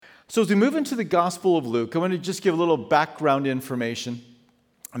So as we move into the Gospel of Luke, I want to just give a little background information.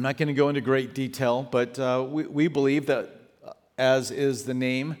 I'm not going to go into great detail, but we believe that, as is the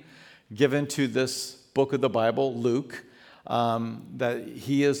name given to this book of the Bible, Luke, that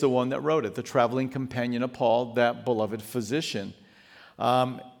he is the one that wrote it, the traveling companion of Paul, that beloved physician.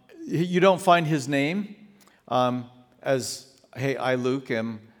 You don't find his name as, hey, I, Luke,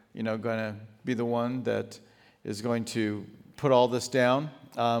 am going to be the one that is going to put all this down.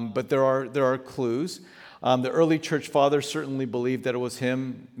 But there are clues. The early church fathers certainly believed that it was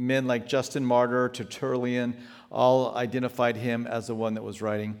him. Men like Justin Martyr, Tertullian, all identified him as the one that was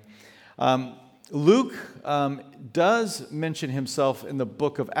writing. Luke does mention himself in the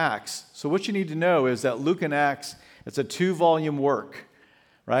book of Acts. So what you need to know is that Luke and Acts, it's a 2-volume work,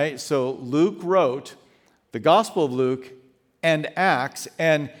 right? So Luke wrote the Gospel of Luke and Acts,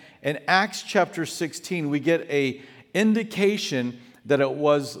 and in Acts chapter 16, we get a indication that it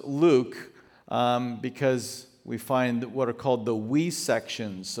was Luke because we find what are called the we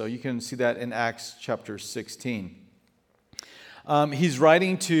sections. So you can see that in Acts chapter 16. He's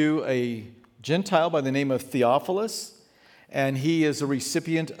writing to a Gentile by the name of Theophilus, and he is a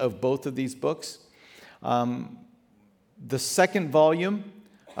recipient of both of these books. The second volume,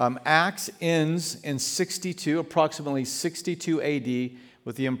 Acts, ends in approximately 62 AD,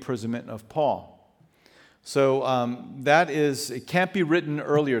 with the imprisonment of Paul. So it can't be written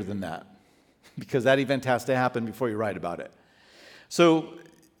earlier than that, because that event has to happen before you write about it. So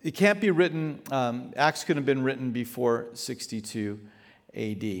it can't be written, Acts could have been written before 62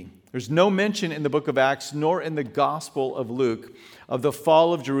 AD. There's no mention in the book of Acts, nor in the Gospel of Luke, of the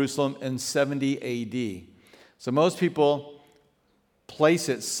fall of Jerusalem in 70 AD. So most people place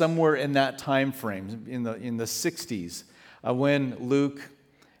it somewhere in that time frame, in the 60s, when Luke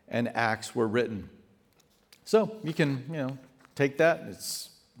and Acts were written. So you can, take that. It's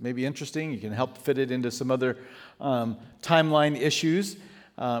maybe interesting. You can help fit it into some other timeline issues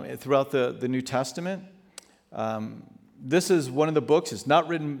throughout the New Testament. This is one of the books. It's not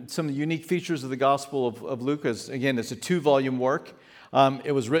written, some of the unique features of the Gospel of Luke is, again, it's a 2-volume work.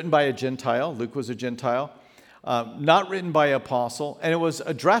 It was written by a Gentile. Luke was a Gentile. Not written by an apostle, and it was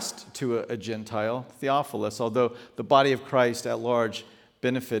addressed to a Gentile, Theophilus, although the body of Christ at large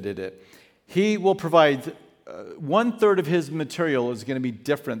benefited it. He will provide 1/3 of his material is going to be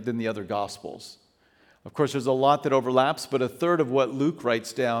different than the other Gospels. Of course, there's a lot that overlaps, but 1/3 of what Luke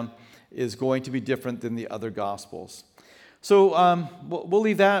writes down is going to be different than the other Gospels. So we'll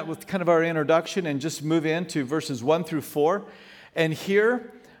leave that with kind of our introduction and just move into verses 1 through 4. And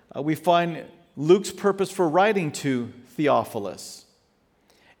here we find Luke's purpose for writing to Theophilus.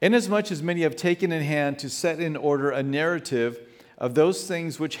 Inasmuch as many have taken in hand to set in order a narrative of those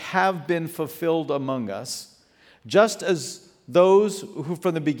things which have been fulfilled among us, just as those who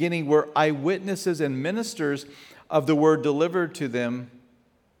from the beginning were eyewitnesses and ministers of the word delivered to them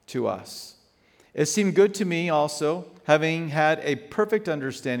to us. It seemed good to me also, having had a perfect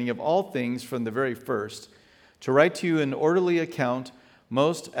understanding of all things from the very first, to write to you an orderly account,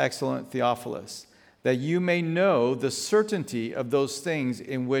 most excellent Theophilus, that you may know the certainty of those things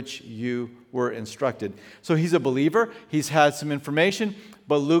in which you were instructed. So he's a believer. He's had some information,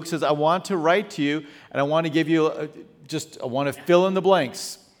 but Luke says, I want to write to you, and I want to give you I want to fill in the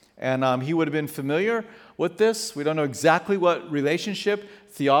blanks. And he would have been familiar with this. We don't know exactly what relationship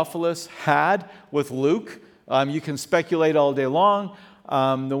Theophilus had with Luke. You can speculate all day long.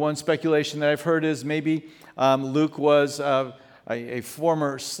 The one speculation that I've heard is maybe Luke was a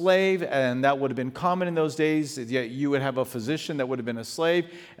former slave, and that would have been common in those days. Yet you would have a physician that would have been a slave,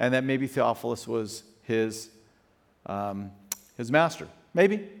 and that maybe Theophilus was his master.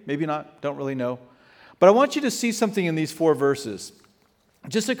 Maybe not. Don't really know. But I want you to see something in these 4 verses.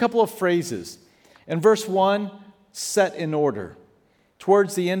 Just a couple of phrases. In verse 1, set in order.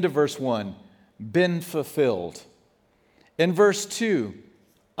 Towards the end of verse 1, been fulfilled. In verse 2,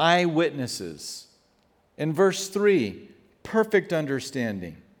 eyewitnesses. In verse 3, perfect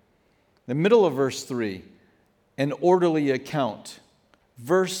understanding. The middle of verse 3, an orderly account.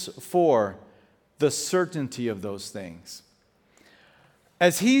 Verse 4, the certainty of those things.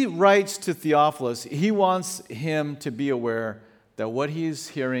 As he writes to Theophilus, he wants him to be aware that what he's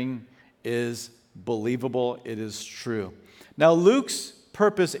hearing is believable, it is true. Now, Luke's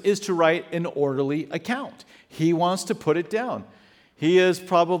purpose is to write an orderly account. He wants to put it down. He is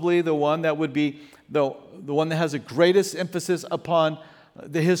probably the one that would be the one that has the greatest emphasis upon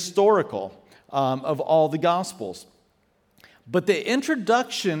the historical of all the Gospels. But the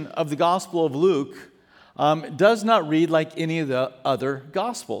introduction of the Gospel of Luke does not read like any of the other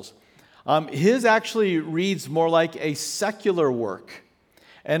Gospels. His actually reads more like a secular work.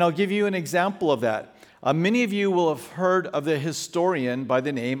 And I'll give you an example of that. Many of you will have heard of the historian by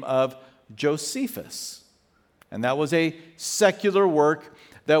the name of Josephus. And that was a secular work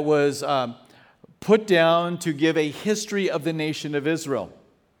that was put down to give a history of the nation of Israel.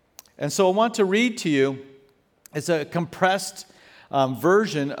 And so I want to read to you, it's a compressed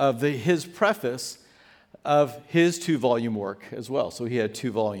version of his preface of his 2-volume work as well. So he had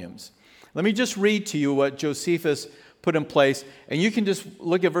 2 volumes. Let me just read to you what Josephus put in place, and you can just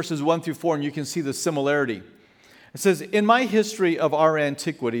look at verses 1 through 4 and you can see the similarity. It says, "In my history of our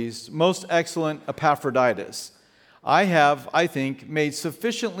antiquities, most excellent Epaphroditus, I have, I think, made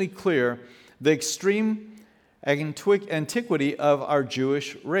sufficiently clear the extreme antiquity of our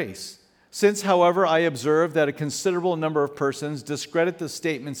Jewish race. Since, however, I observe that a considerable number of persons discredit the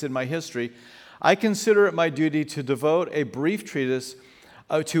statements in my history, I consider it my duty to devote a brief treatise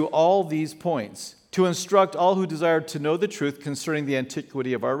to all these points, to instruct all who desire to know the truth concerning the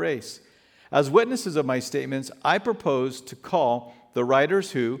antiquity of our race. As witnesses of my statements, I propose to call the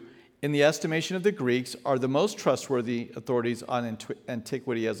writers who, in the estimation of the Greeks, are the most trustworthy authorities on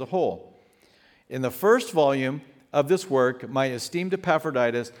antiquity as a whole. In the first volume of this work, my esteemed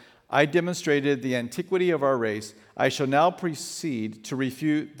Epaphroditus, I demonstrated the antiquity of our race. I shall now proceed to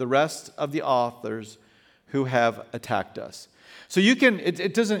refute the rest of the authors who have attacked us." So you can,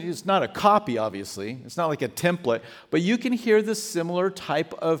 it's not a copy, obviously. It's not like a template, but you can hear the similar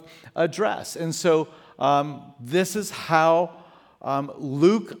type of address. And so this is how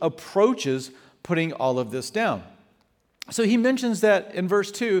Luke approaches putting all of this down. So he mentions that in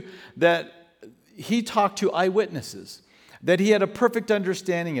verse 2 that he talked to eyewitnesses, that he had a perfect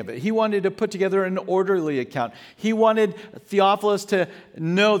understanding of it. He wanted to put together an orderly account. He wanted Theophilus to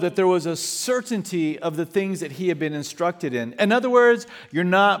know that there was a certainty of the things that he had been instructed in. In other words, you're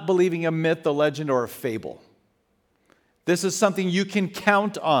not believing a myth, a legend, or a fable. This is something you can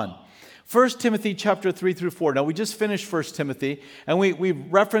count on. 1 Timothy chapter 3 through 4. Now, we just finished 1 Timothy, and we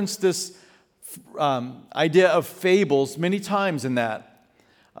referenced this idea of fables many times in that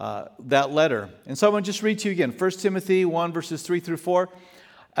letter. And so I want to just read to you again. 1 Timothy 1, verses 3 through 4.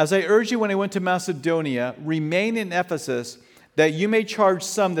 "As I urged you when I went to Macedonia, remain in Ephesus, that you may charge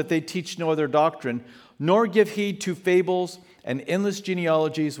some that they teach no other doctrine, nor give heed to fables and endless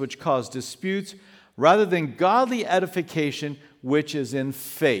genealogies which cause disputes, rather than godly edification which is in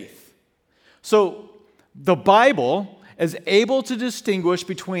faith." So the Bible is able to distinguish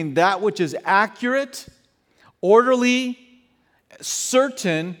between that which is accurate, orderly,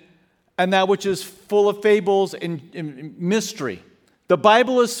 certain, and that which is full of fables and mystery. The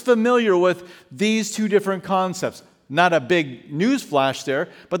Bible is familiar with these 2 different concepts. Not a big news flash there,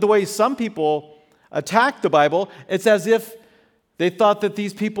 but the way some people attack the Bible, it's as if they thought that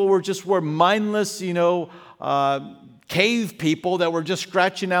these people were mindless, cave people that were just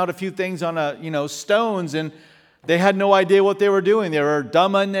scratching out a few things on stones, and they had no idea what they were doing. They were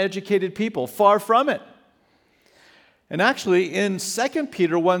dumb, uneducated people. Far from it. And actually, in 2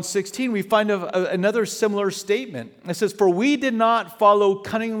 Peter 1:16, we find another similar statement. It says, "For we did not follow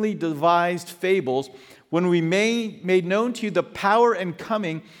cunningly devised fables when we made known to you the power and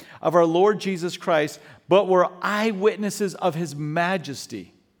coming of our Lord Jesus Christ, but were eyewitnesses of his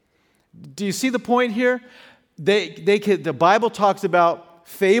majesty." Do you see the point here? The Bible talks about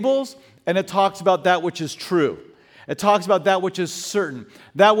fables, and it talks about that which is true. It talks about that which is certain,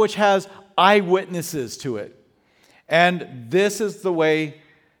 that which has eyewitnesses to it. And this is the way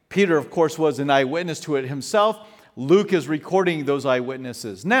Peter, of course, was an eyewitness to it himself. Luke is recording those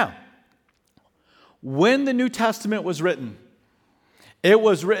eyewitnesses. Now, when the New Testament was written, it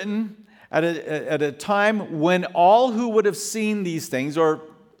was written at a time when all who would have seen these things, or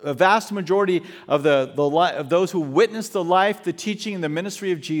a vast majority of those who witnessed the life, the teaching, and the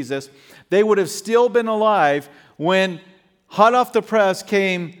ministry of Jesus, they would have still been alive when, hot off the press,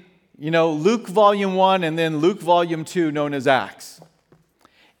 came Luke volume 1 and then Luke volume 2, known as Acts.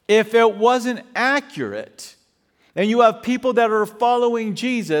 If it wasn't accurate, and you have people that are following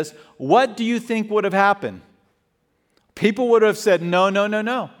Jesus, what do you think would have happened? People would have said,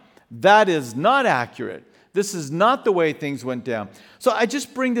 no. That is not accurate. This is not the way things went down. So I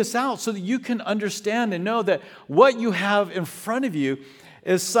just bring this out so that you can understand and know that what you have in front of you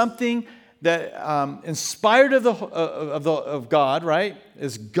is something that inspired of God, right?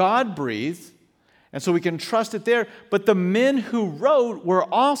 Is God-breathed, and so we can trust it there. But the men who wrote were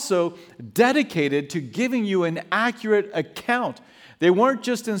also dedicated to giving you an accurate account. They weren't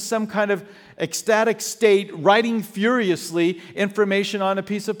just in some kind of ecstatic state, writing furiously information on a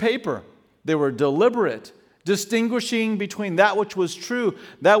piece of paper. They were deliberate, distinguishing between that which was true,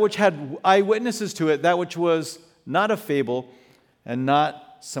 that which had eyewitnesses to it, that which was not a fable, and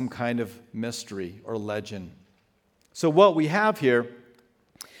not some kind of mystery or legend. So what we have here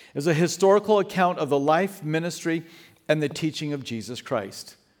is a historical account of the life, ministry, and the teaching of Jesus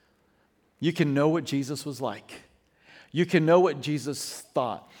Christ. You can know what Jesus was like. You can know what Jesus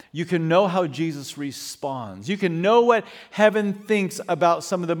thought. You can know how Jesus responds. You can know what heaven thinks about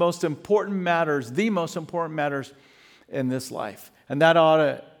some of the most important matters, the most important matters in this life. And that ought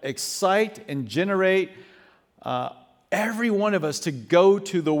to excite and generate every one of us to go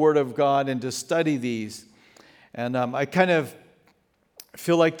to the Word of God and to study these. And I kind of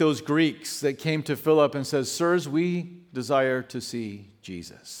feel like those Greeks that came to Philip and says, "Sirs, we desire to see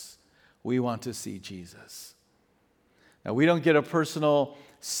Jesus. We want to see Jesus." Now, we don't get a personal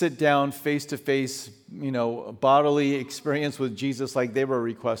sit-down, face-to-face, bodily experience with Jesus like they were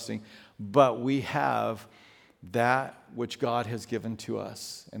requesting, but we have that which God has given to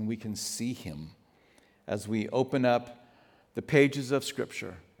us, and we can see Him as we open up the pages of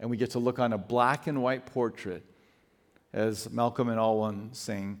Scripture, and we get to look on a black and white portrait, as Malcolm and Alwyn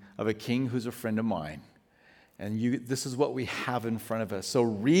sing, of a king who's a friend of mine. And this is what we have in front of us. So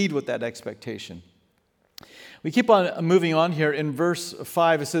read with that expectation. We keep on moving on here. In verse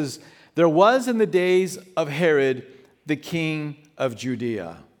 5, it says, "There was in the days of Herod, the king of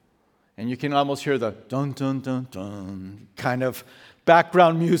Judea." And you can almost hear the dun, dun, dun, dun kind of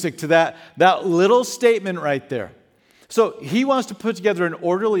background music to that little statement right there. So he wants to put together an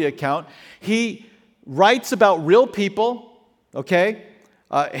orderly account. He writes about real people, okay?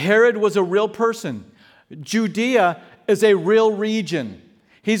 Herod was a real person. Judea is a real region.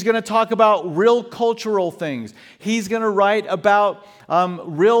 He's going to talk about real cultural things. He's going to write about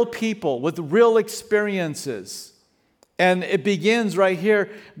real people with real experiences. And it begins right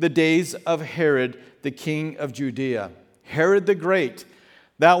here, the days of Herod, the king of Judea. Herod the Great,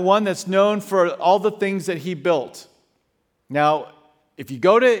 that one that's known for all the things that he built. Now, if you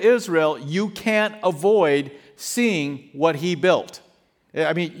go to Israel, you can't avoid seeing what he built.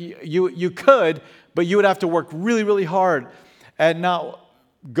 I mean, you could, but you would have to work really, really hard at not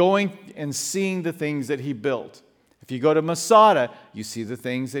going and seeing the things that he built. If you go to Masada, you see the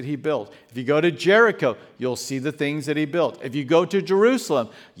things that he built. If you go to Jericho, you'll see the things that he built. If you go to Jerusalem,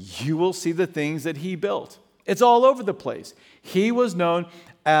 you will see the things that he built. It's all over the place. He was known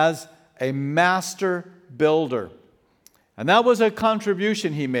as a master builder. And that was a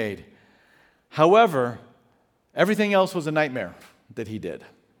contribution he made. However, everything else was a nightmare that he did.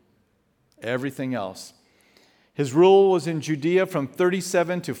 Everything else. His rule was in Judea from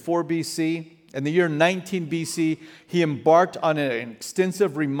 37 to 4 BC. In the year 19 BC, he embarked on an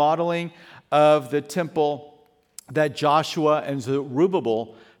extensive remodeling of the temple that Joshua and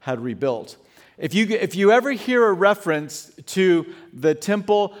Zerubbabel had rebuilt. If you ever hear a reference to the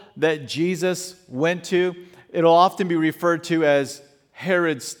temple that Jesus went to, it'll often be referred to as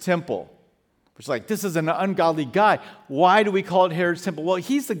Herod's temple. It's like, this is an ungodly guy. Why do we call it Herod's temple? Well,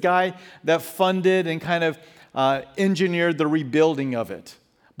 he's the guy that funded and kind of engineered the rebuilding of it.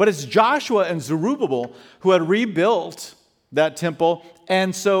 But it's Joshua and Zerubbabel who had rebuilt that temple,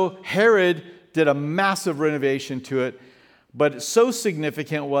 and so Herod did a massive renovation to it. But so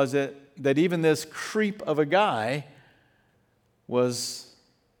significant was it that even this creep of a guy was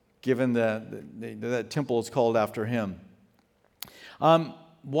given that temple is called after him.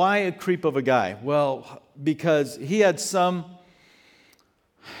 Why a creep of a guy? Well, because he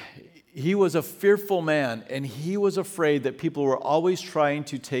was a fearful man, and he was afraid that people were always trying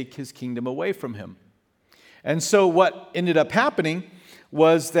to take his kingdom away from him. And so what ended up happening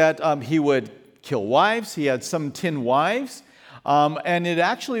was that he would kill wives. He had some 10 wives. And it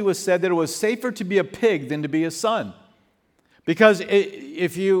actually was said that it was safer to be a pig than to be a son. Because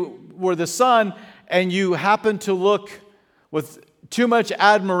if you were the son and you happened to look with too much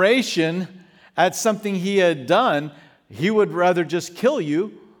admiration at something he had done, he would rather just kill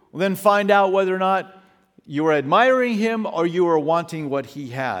you than find out whether or not you were admiring him or you were wanting what he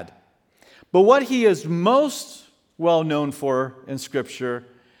had. But what he is most well known for in Scripture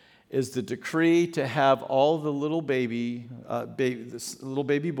is the decree to have all the little baby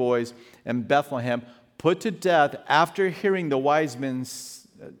boys in Bethlehem put to death after hearing the wise men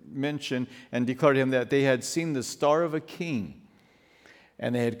mention and declare to him that they had seen the star of a king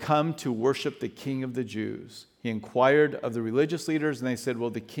and they had come to worship the King of the Jews. He inquired of the religious leaders, and they said,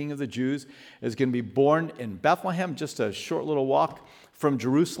 well, the King of the Jews is going to be born in Bethlehem, just a short little walk from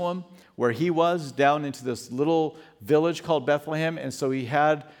Jerusalem, where he was, down into this little village called Bethlehem. And so he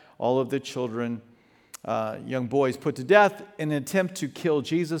had all of the children, young boys, put to death in an attempt to kill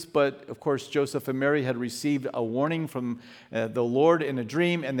Jesus. But, of course, Joseph and Mary had received a warning from the Lord in a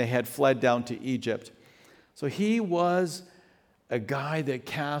dream, and they had fled down to Egypt. So he was a guy that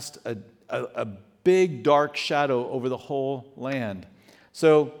cast a big dark shadow over the whole land.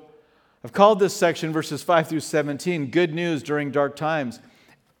 So I've called this section, verses 5 through 17, Good News During Dark Times.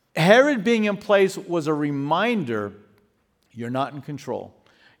 Herod being in place was a reminder you're not in control.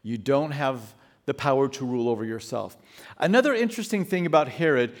 You don't have the power to rule over yourself. Another interesting thing about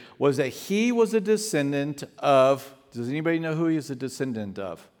Herod was that he was a descendant of, does anybody know who he is a descendant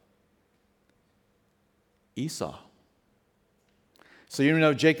of? Esau. So you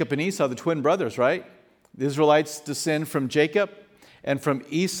know Jacob and Esau, the twin brothers, right? The Israelites descend from Jacob, and from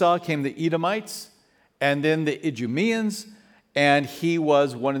Esau came the Edomites, and then the Idumeans, and he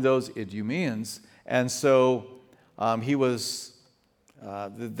was one of those Idumeans. And so he was,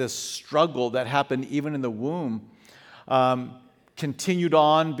 this struggle that happened even in the womb continued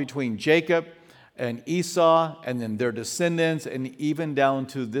on between Jacob and Esau, and then their descendants, and even down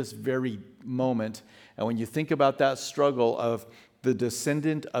to this very moment. And when you think about that struggle of the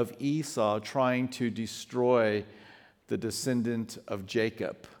descendant of Esau trying to destroy the descendant of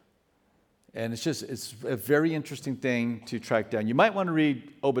Jacob. And it's a very interesting thing to track down. You might want to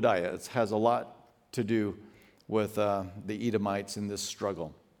read Obadiah. It has a lot to do with the Edomites in this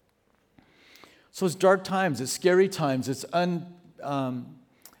struggle. So it's dark times, it's scary times,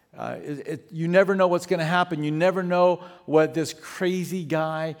 you never know what's going to happen. You never know what this crazy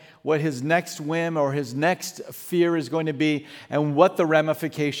guy, what his next whim or his next fear is going to be, and what the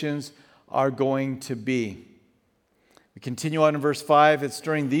ramifications are going to be. We continue on in verse 5. It's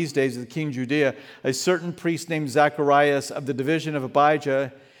during these days of the king Judea, a certain priest named Zacharias of the division of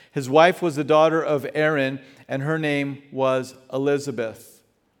Abijah. His wife was the daughter of Aaron, and her name was Elizabeth.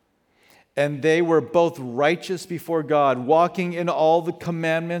 And they were both righteous before God, walking in all the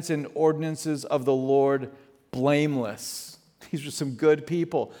commandments and ordinances of the Lord, blameless. These were some good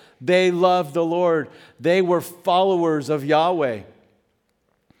people. They loved the Lord. They were followers of Yahweh.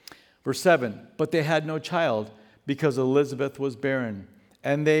 Verse 7, but they had no child because Elizabeth was barren,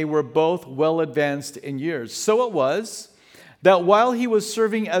 and they were both well advanced in years. So it was that while he was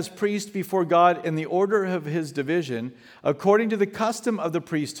serving as priest before God in the order of his division, according to the custom of the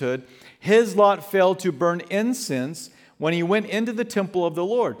priesthood, his lot fell to burn incense when he went into the temple of the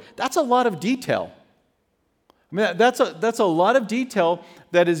Lord. That's a lot of detail. I mean, that's a lot of detail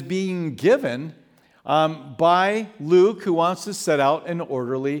that is being given by Luke, who wants to set out an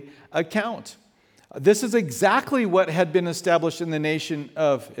orderly account. This is exactly what had been established in the nation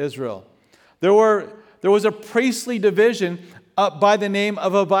of Israel. There was a priestly division by the name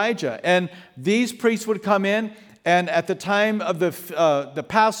of Abijah, and these priests would come in, and at the time of the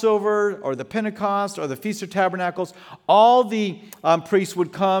Passover or the Pentecost or the Feast of Tabernacles, all the priests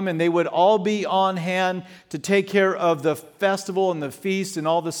would come, and they would all be on hand to take care of the festival and the feast and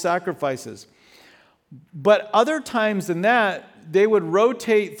all the sacrifices. But other times than that, they would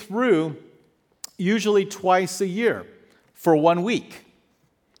rotate through usually twice a year for 1 week.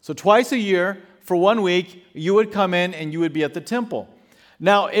 So twice a year for 1 week, you would come in and you would be at the temple.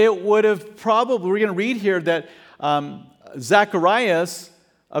 Now, it would have probably, we're going to read here that Zacharias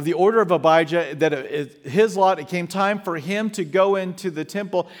of the order of Abijah, that his lot, it came time for him to go into the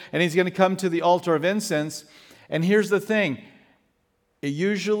temple, and he's going to come to the altar of incense. And here's the thing, it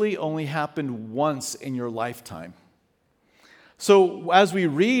usually only happened once in your lifetime. So as we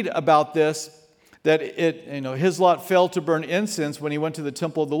read about this, that his lot fell to burn incense when he went to the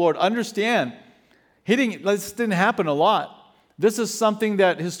temple of the Lord. Understand, this didn't happen a lot. This is something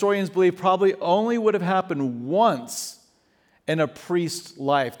that historians believe probably only would have happened once in a priest's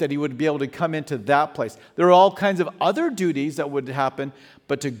life, that he would be able to come into that place. There are all kinds of other duties that would happen,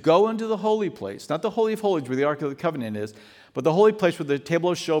 but to go into the holy place, not the Holy of Holies where the Ark of the Covenant is, but the holy place where the table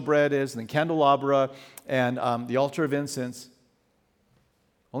of showbread is, and the candelabra, and the altar of incense,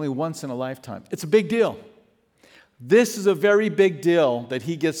 only once in a lifetime. It's a big deal. This is a very big deal that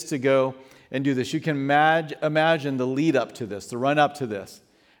he gets to go and do this. You can imagine the lead up to this, the run up to this,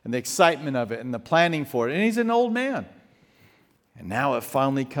 and the excitement of it, and the planning for it. And he's an old man. And now it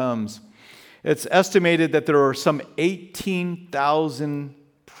finally comes. It's estimated that there are some 18,000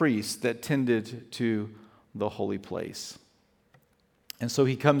 priests that tended to the holy place. And so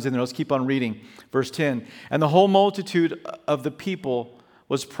he comes in there. Let's keep on reading. Verse 10. And the whole multitude of the people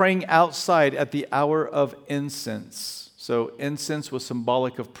was praying outside at the hour of incense. So incense was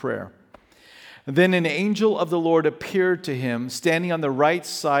symbolic of prayer. And then an angel of the Lord appeared to him, standing on the right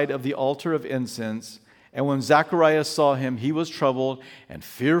side of the altar of incense. And when Zacharias saw him, he was troubled, and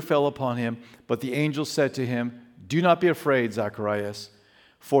fear fell upon him. But the angel said to him, do not be afraid, Zacharias,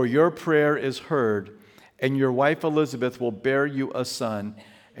 for your prayer is heard, and your wife Elizabeth will bear you a son,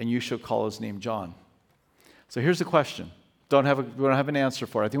 and you shall call his name John. So here's the question. we don't have an answer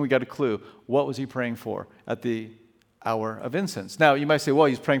for it. I think we got a clue. What was he praying for at the hour of incense? Now, you might say, well,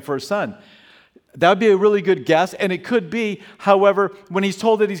 he's praying for his son. That would be a really good guess, and it could be. However, when he's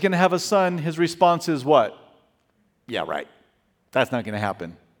told that he's going to have a son, his response is what? Yeah, right. That's not going to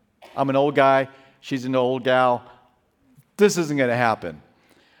happen. I'm an old guy. She's an old gal. This isn't going to happen.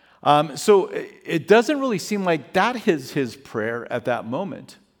 So it doesn't really seem like that is his prayer at that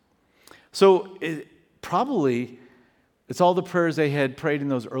moment. So probably it's all the prayers they had prayed in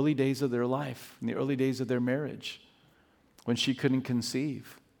those early days of their life, in the early days of their marriage, when she couldn't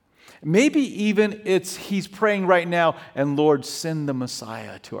conceive. Maybe even he's praying right now, and Lord, send the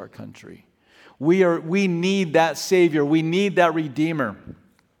Messiah to our country. We need that Savior. We need that Redeemer.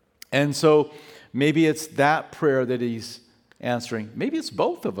 And so maybe it's that prayer that he's answering. Maybe it's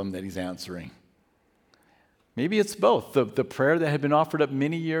both of them that he's answering. Maybe it's both. The prayer that had been offered up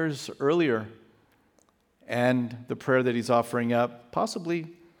many years earlier and the prayer that he's offering up, possibly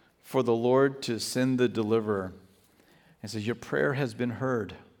for the Lord to send the deliverer. And says, your prayer has been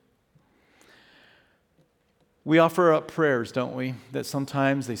heard. We offer up prayers, don't we, that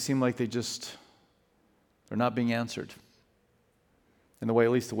sometimes they seem like they're not being answered in the way,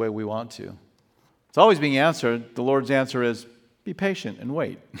 at least the way we want to. It's always being answered. The Lord's answer is, be patient and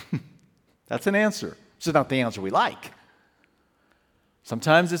wait. That's an answer. It's just not the answer we like.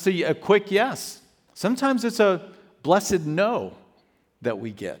 Sometimes it's a quick yes. Sometimes it's a blessed no that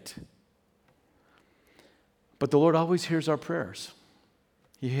we get. But the Lord always hears our prayers.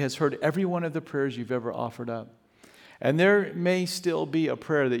 He has heard every one of the prayers you've ever offered up. And there may still be a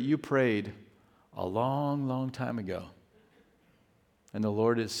prayer that you prayed a long, long time ago. And the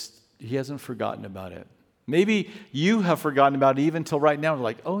Lord He hasn't forgotten about it. Maybe you have forgotten about it even till right now.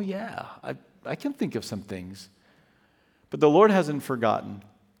 Like, oh yeah, I can think of some things. But the Lord hasn't forgotten.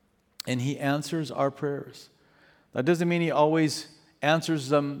 And He answers our prayers. That doesn't mean He always answers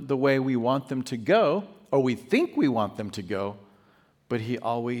them the way we want them to go, or we think we want them to go, but He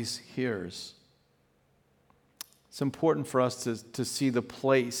always hears. It's important for us to see the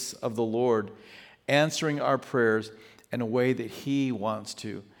place of the Lord answering our prayers in a way that He wants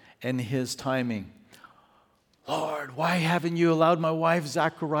to, in His timing. Lord, why haven't you allowed my wife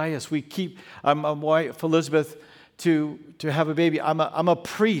Zacharias? My wife Elizabeth to have a baby. I'm a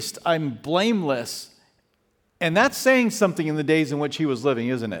priest. I'm blameless. And that's saying something in the days in which he was living,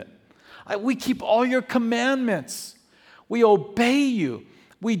 isn't it? We keep all your commandments. We obey you.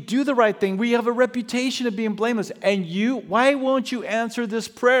 We do the right thing. We have a reputation of being blameless. And why won't you answer this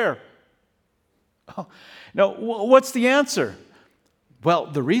prayer? Oh, no, what's the answer? Well,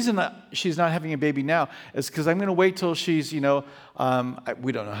 the reason that she's not having a baby now is because I'm going to wait till she's, we don't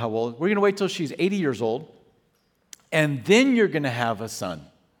know how old. We're going to wait till she's 80 years old. And then you're going to have a son.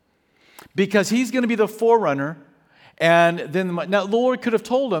 Because he's going to be the forerunner. And then, now the Lord could have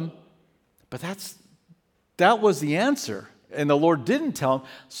told him, but that was the answer. And the Lord didn't tell him.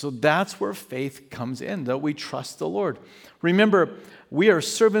 So that's where faith comes in, that we trust the Lord. Remember, we are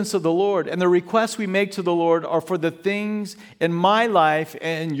servants of the Lord, and the requests we make to the Lord are for the things in my life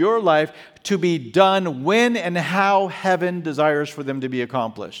and your life to be done when and how heaven desires for them to be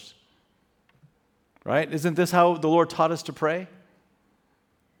accomplished. Right? Isn't this how the Lord taught us to pray?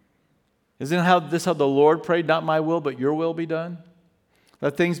 Isn't this how the Lord prayed? Not my will, but your will be done.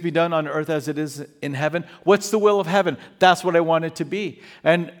 Let things be done on earth as it is in heaven. What's the will of heaven? That's what I want it to be.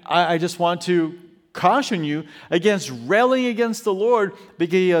 And I just want to caution you against railing against the Lord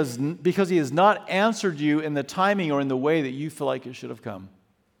because He has not answered you in the timing or in the way that you feel like it should have come.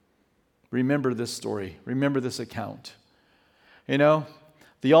 Remember this story. Remember this account.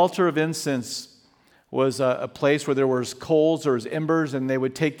 The altar of incense was a place where there was coals, there was embers, and they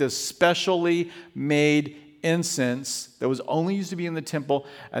would take this specially made incense that was only used to be in the temple,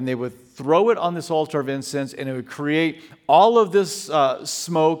 and they would throw it on this altar of incense, and it would create all of this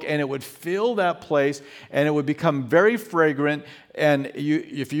smoke, and it would fill that place, and it would become very fragrant. And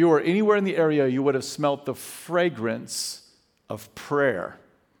if you were anywhere in the area, you would have smelt the fragrance of prayer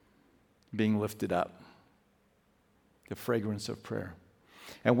being lifted up. The fragrance of prayer.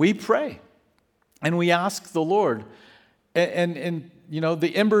 And we pray, and we ask the Lord, and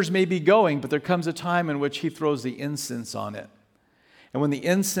the embers may be going, but there comes a time in which He throws the incense on it. And when the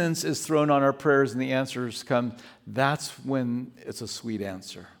incense is thrown on our prayers and the answers come, that's when it's a sweet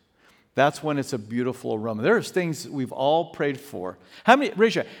answer. That's when it's a beautiful aroma. There's things we've all prayed for.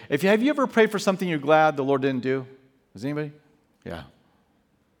 Raise your hand. Have you ever prayed for something you're glad the Lord didn't do? Is anybody? Yeah.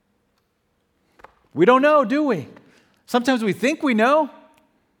 We don't know, do we? Sometimes we think we know.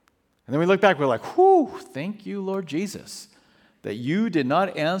 And then we look back, we're like, whew, thank you, Lord Jesus, that you did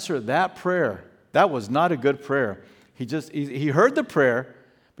not answer that prayer. That was not a good prayer. He heard the prayer.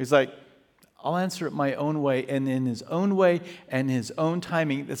 He's like, I'll answer it my own way. And in his own way and his own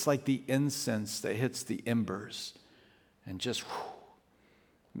timing, it's like the incense that hits the embers and just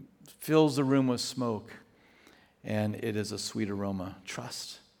fills the room with smoke. And it is a sweet aroma.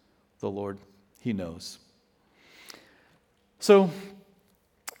 Trust the Lord. He knows. So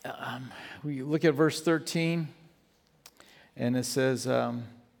we look at verse 13, and it says,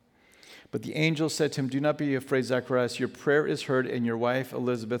 but the angel said to him, do not be afraid, Zacharias. Your prayer is heard, and your wife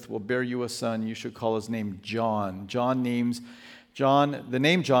Elizabeth will bear you a son. You should call his name John. The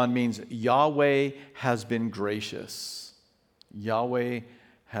name John means Yahweh has been gracious. Yahweh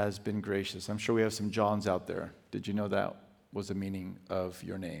has been gracious. I'm sure we have some Johns out there. Did you know that was the meaning of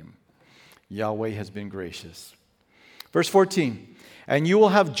your name? Yahweh has been gracious. Verse 14, and you will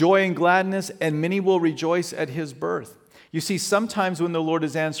have joy and gladness, and many will rejoice at his birth. You see, sometimes when the Lord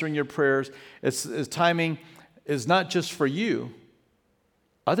is answering your prayers, His timing is not just for you.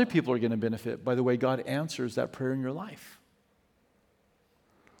 Other people are going to benefit by the way God answers that prayer in your life.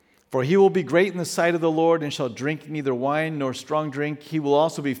 For he will be great in the sight of the Lord and shall drink neither wine nor strong drink. He will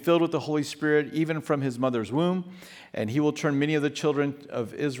also be filled with the Holy Spirit even from his mother's womb. And he will turn many of the children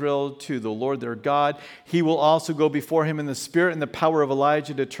of Israel to the Lord their God. He will also go before him in the spirit and the power of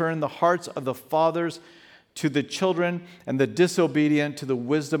Elijah to turn the hearts of the fathers to the children and the disobedient to the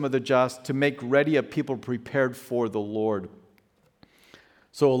wisdom of the just, to make ready a people prepared for the Lord.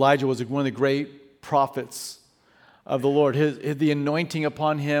 So Elijah was one of the great prophets of the Lord. The anointing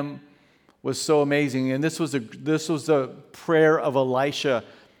upon him was so amazing. And this was the prayer of Elisha,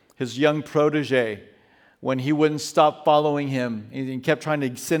 his young protege, when he wouldn't stop following him. He kept trying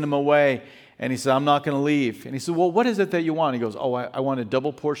to send him away. And he said, I'm not going to leave. And he said, well, what is it that you want? He goes, I want a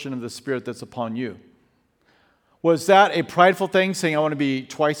double portion of the Spirit that's upon you. Was that a prideful thing, saying I want to be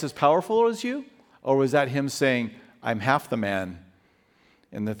twice as powerful as you? Or was that him saying, I'm half the man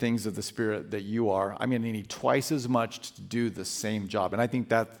in the things of the Spirit that you are? I'm going to need twice as much to do the same job. And I think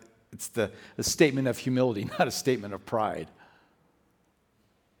that it's a statement of humility, not a statement of pride.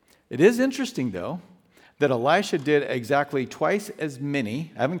 It is interesting, though, that Elisha did exactly twice as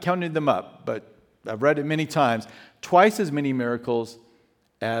many. I haven't counted them up, but I've read it many times. Twice as many miracles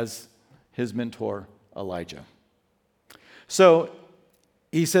as his mentor, Elijah. So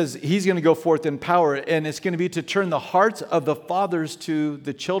he says he's going to go forth in power, and it's going to be to turn the hearts of the fathers to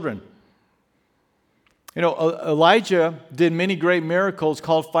the children. You know, Elijah did many great miracles,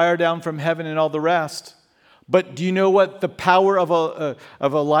 called fire down from heaven and all the rest. But do you know what the power of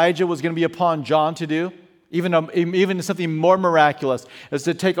Elijah was going to be upon John to do? Even something more miraculous is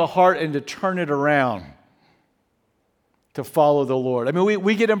to take a heart and to turn it around to follow the Lord. I mean,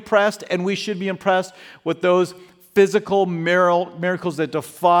 we get impressed, and we should be impressed with those physical miracles that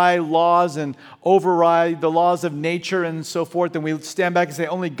defy laws and override the laws of nature and so forth, and we stand back and say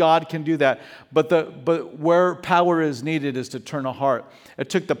only God can do that. But where power is needed is to turn a heart. It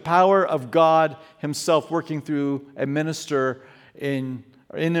took the power of God himself working through a minister in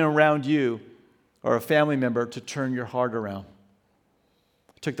and around you or a family member to turn your heart around.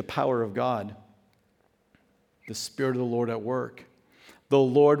 It took the power of God, the Spirit of the Lord at work. The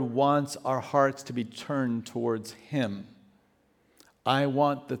Lord wants our hearts to be turned towards him. I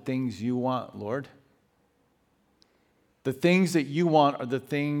want the things you want, Lord. The things that you want are the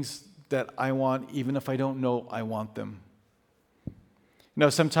things that I want, even if I don't know I want them. You know,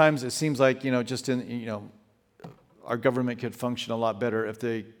 sometimes it seems like, our government could function a lot better if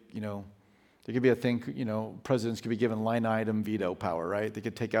there could be a thing, presidents could be given line item veto power, right? They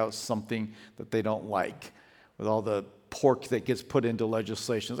could take out something that they don't like with all the pork that gets put into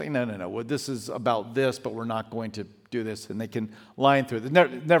legislation. It's like, no. Well, this is about this, but we're not going to do this. And they can line through it.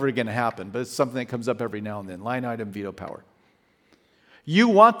 It's never going to happen, but it's something that comes up every now and then. Line item veto power. You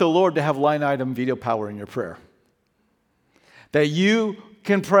want the Lord to have line item veto power in your prayer. That you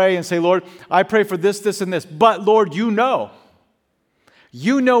can pray and say, Lord, I pray for this, this, and this. But Lord, you know.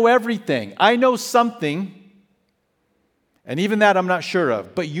 You know everything. I know something. And even that I'm not sure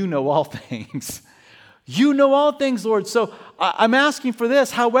of. But you know all things. You know all things, Lord. So I'm asking for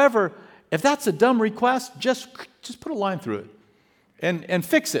this. However, if that's a dumb request, just put a line through it and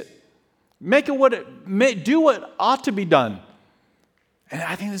fix it. Make it do what ought to be done. And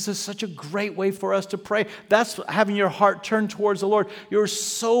I think this is such a great way for us to pray. That's having your heart turned towards the Lord. You're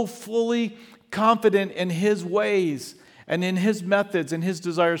so fully confident in his ways and in his methods and his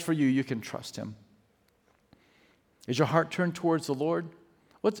desires for you, you can trust him. Is your heart turned towards the Lord?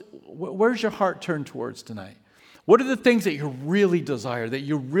 Where's your heart turned towards tonight? What are the things that you really desire, that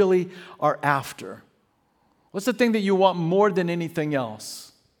you really are after? What's the thing that you want more than anything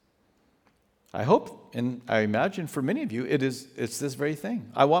else? I hope and I imagine for many of you, it's this very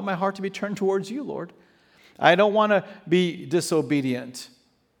thing. I want my heart to be turned towards you, Lord. I don't want to be disobedient.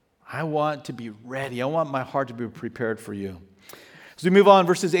 I want to be ready. I want my heart to be prepared for you. As we move on,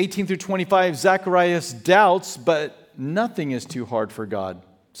 verses 18 through 25, Zacharias doubts, but nothing is too hard for God.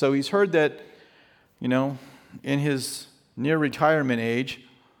 So he's heard that, in his near retirement age,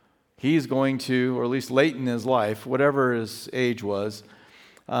 he's going to, or at least late in his life, whatever his age was,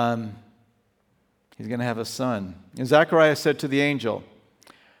 he's going to have a son. And Zacharias said to the angel,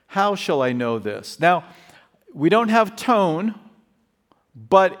 "How shall I know this?" Now, we don't have tone,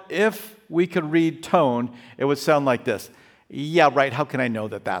 but if we could read tone, it would sound like this. Yeah, right, how can I know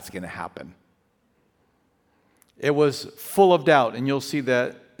that that's going to happen? It was full of doubt, and you'll see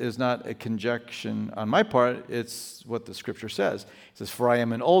that is not a conjecture on my part, it's what the scripture says. It says, "For I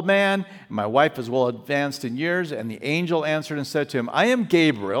am an old man, and my wife is well advanced in years." And the angel answered and said to him, "I am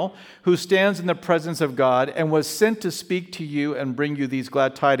Gabriel, who stands in the presence of God, and was sent to speak to you and bring you these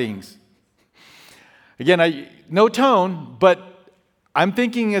glad tidings." Again, no tone, but I'm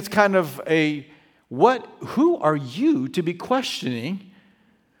thinking it's kind of who are you to be questioning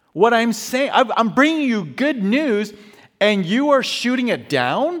what I'm saying? I'm bringing you good news, and you are shooting it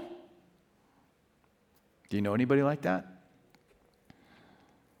down? Do you know anybody like that?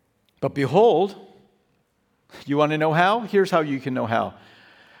 But behold, you want to know how? Here's how you can know how.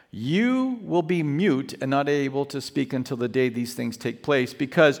 You will be mute and not able to speak until the day these things take place,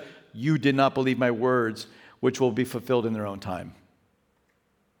 because you did not believe my words, which will be fulfilled in their own time.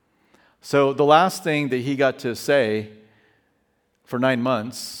 So the last thing that he got to say for 9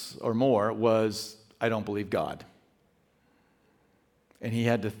 months or more was, "I don't believe God." And he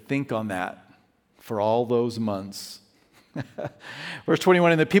had to think on that for all those months. Verse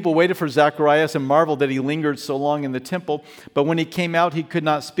 21, "And the people waited for Zacharias and marveled that he lingered so long in the temple. But when he came out, he could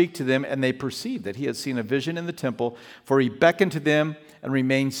not speak to them, and they perceived that he had seen a vision in the temple, for he beckoned to them and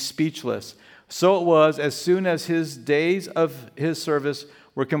remained speechless. So it was, as soon as his days of his service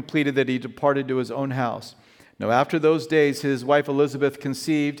were completed, that he departed to his own house. Now after those days his wife Elizabeth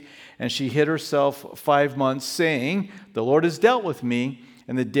conceived, and she hid herself 5 months, saying, 'The Lord has dealt with me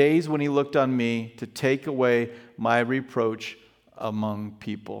in the days when he looked on me to take away my reproach among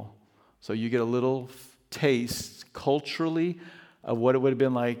people.'" So you get a little taste culturally of what it would have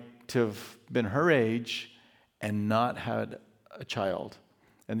been like to have been her age and not had a child.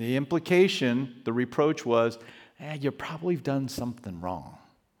 And the implication, the reproach was, you probably done something wrong.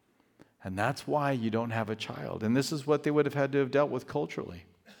 And that's why you don't have a child. And this is what they would have had to have dealt with culturally.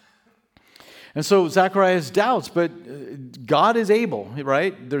 And so Zacharias doubts, but God is able,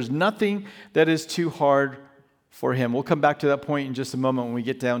 right? There's nothing that is too hard for him. We'll come back to that point in just a moment when we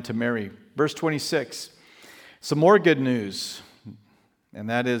get down to Mary. Verse 26, some more good news, and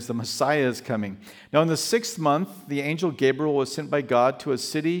that is the Messiah is coming. Now in the 6th month, the angel Gabriel was sent by God to a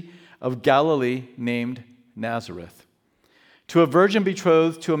city of Galilee named Nazareth, to a virgin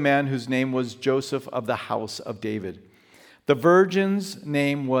betrothed to a man whose name was Joseph of the house of David. The virgin's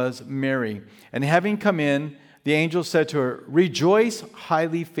name was Mary. And having come in, the angel said to her, "Rejoice,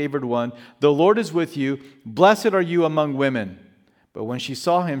 highly favored one. The Lord is with you. Blessed are you among women." But when she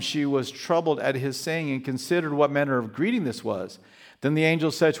saw him, she was troubled at his saying and considered what manner of greeting this was. Then the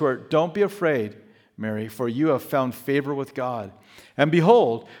angel said to her, "Don't be afraid, Mary, for you have found favor with God. And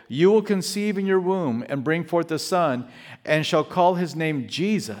behold, you will conceive in your womb and bring forth a son, and shall call his name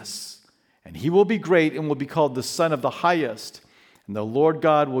Jesus. And he will be great and will be called the Son of the Highest. And the Lord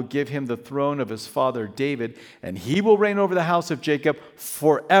God will give him the throne of his father David, and he will reign over the house of Jacob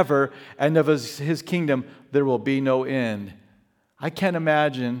forever, and of his kingdom there will be no end." I can't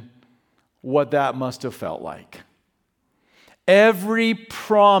imagine what that must have felt like. Every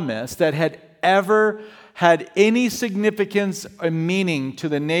promise that had ever had any significance or meaning to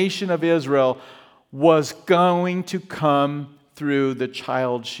the nation of Israel was going to come through the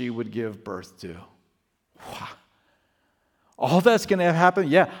child she would give birth to. Wow. All that's going to happen?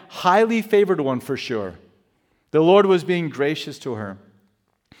 Yeah, highly favored one for sure. The Lord was being gracious to her.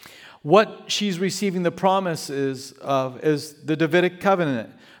 What she's receiving the promises of is the Davidic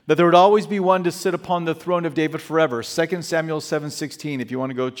covenant, that there would always be one to sit upon the throne of David forever. 2 Samuel 7:16, if you want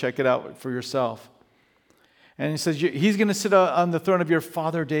to go check it out for yourself. And he says, he's going to sit on the throne of your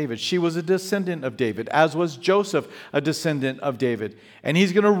father David. She was a descendant of David, as was Joseph, a descendant of David. And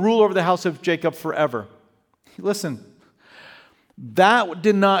he's going to rule over the house of Jacob forever. Listen, that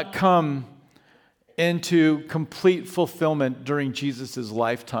did not come into complete fulfillment during Jesus'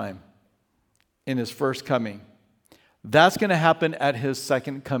 lifetime in his first coming. That's going to happen at his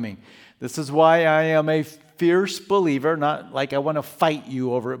second coming. This is why I am a fierce believer, not like I want to fight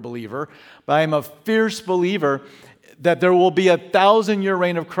you over it, believer, but I am a fierce believer that there will be 1,000-year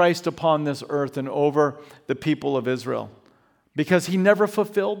reign of Christ upon this earth and over the people of Israel, because he never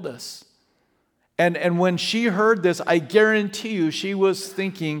fulfilled this. And when she heard this, I guarantee you she was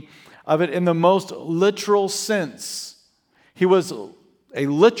thinking of it in the most literal sense. A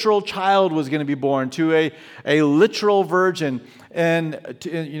literal child was going to be born to a literal virgin, and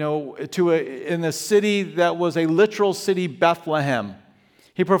in a city that was a literal city, Bethlehem.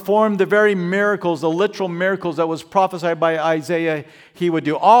 He performed the very miracles, the literal miracles that was prophesied by Isaiah he would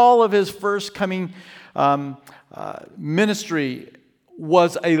do. All of his first coming ministry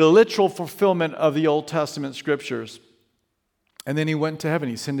was a literal fulfillment of the Old Testament scriptures. And then he went to heaven.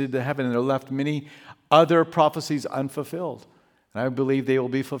 He ascended to heaven, and there left many other prophecies unfulfilled. And I believe they will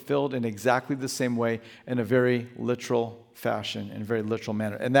be fulfilled in exactly the same way, in a very literal fashion, in a very literal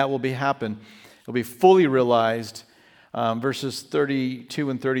manner. And that will happen. It will be fully realized, verses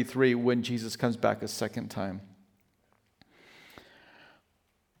 32 and 33, when Jesus comes back a second time.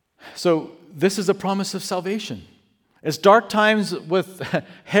 So this is a promise of salvation. It's dark times with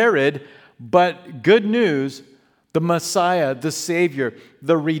Herod, but good news, the Messiah, the Savior,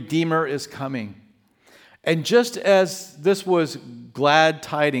 the Redeemer is coming. And just as this was glad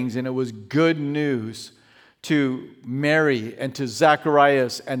tidings and it was good news to Mary and to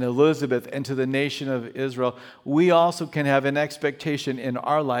Zacharias and Elizabeth and to the nation of Israel, we also can have an expectation in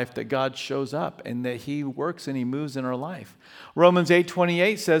our life that God shows up and that he works and he moves in our life. Romans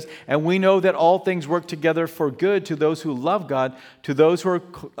 8:28 says, and we know that all things work together for good to those who love God, to those who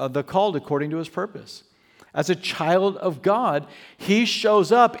are the called according to his purpose. As a child of God, he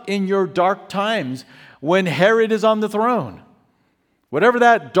shows up in your dark times when Herod is on the throne. Whatever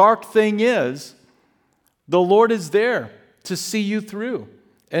that dark thing is, the Lord is there to see you through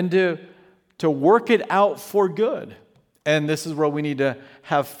and to work it out for good. And this is where we need to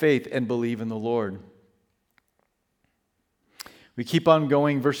have faith and believe in the Lord. We keep on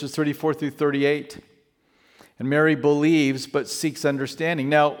going, verses 34 through 38. And Mary believes but seeks understanding.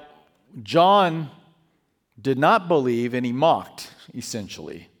 Now, John did not believe and he mocked,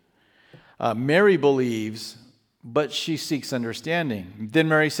 essentially. Mary believes, but she seeks understanding. Then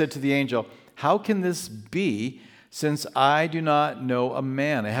Mary said to the angel, how can this be, since I do not know a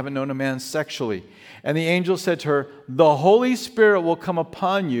man? I haven't known a man sexually. And the angel said to her, the Holy Spirit will come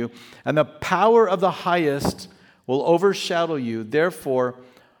upon you, and the power of the highest will overshadow you. Therefore,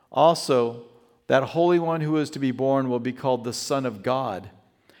 also, that Holy One who is to be born will be called the Son of God.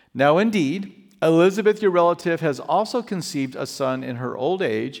 Now, indeed, Elizabeth, your relative, has also conceived a son in her old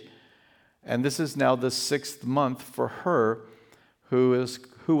age, and this is now the 6th month for her who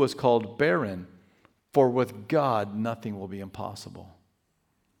was called barren. For with God nothing will be impossible.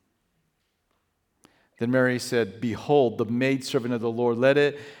 Then Mary said, behold, the maidservant of the Lord, let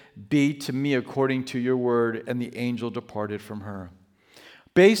it be to me according to your word. And the angel departed from her.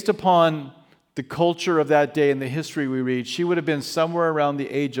 Based upon the culture of that day and the history we read, she would have been somewhere around the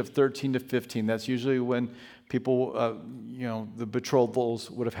age of 13 to 15. That's usually when people, the betrothals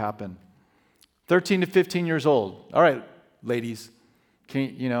would have happened. 13 to 15 years old. All right, ladies.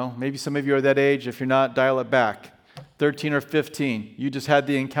 Maybe some of you are that age. If you're not, dial it back. 13 or 15. You just had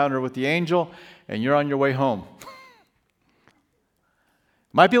the encounter with the angel, and you're on your way home.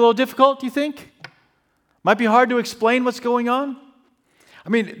 Might be a little difficult, do you think? Might be hard to explain what's going on.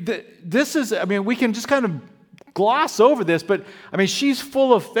 We can just kind of gloss over this, but she's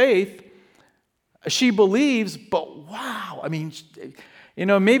full of faith. She believes, but wow,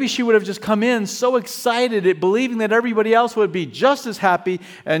 maybe she would have just come in so excited, believing that everybody else would be just as happy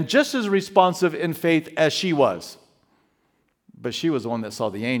and just as responsive in faith as she was. But she was the one that saw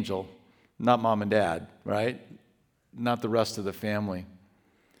the angel, not mom and dad, right? Not the rest of the family.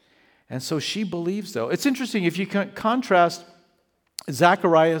 And so she believes, though. It's interesting, if you contrast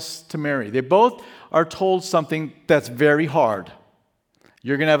Zacharias to Mary, they both are told something that's very hard.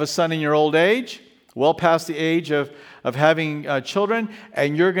 You're going to have a son in your old age, well past the age of having children,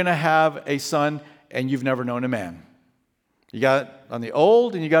 and you're going to have a son, and you've never known a man. You got on the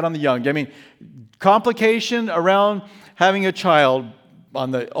old and you got on the young. Complication around having a child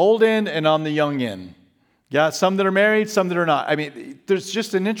on the old end and on the young end. Yeah, some that are married, some that are not. There's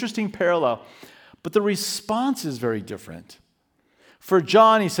just an interesting parallel. But the response is very different. For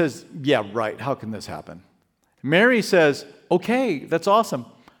John, he says, yeah, right, how can this happen? Mary says, okay, that's awesome.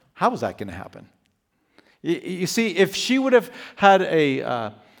 How is that going to happen? You see, if she would have had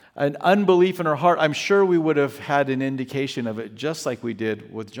an unbelief in her heart, I'm sure we would have had an indication of it, just like we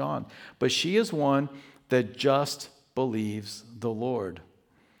did with John. But she is one that just believes the Lord.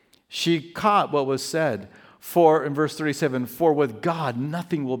 She caught what was said. For, in verse 37, for with God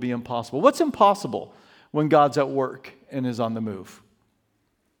nothing will be impossible. What's impossible when God's at work and is on the move?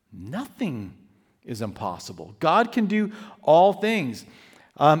 Nothing is impossible. God can do all things.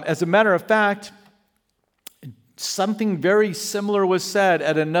 As a matter of fact, something very similar was said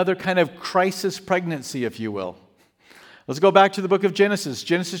at another kind of crisis pregnancy, if you will. Let's go back to the book of Genesis.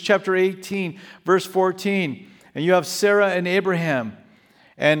 Genesis chapter 18, verse 14. And you have Sarah and Abraham.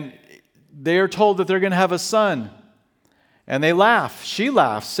 And they are told that they're going to have a son. And they laugh. She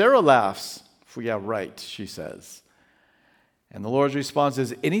laughs. Sarah laughs. Yeah, right, she says. And the Lord's response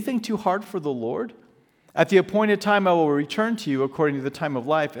is, anything too hard for the Lord? At the appointed time I will return to you according to the time of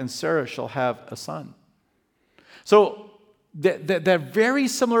life, and Sarah shall have a son. So that very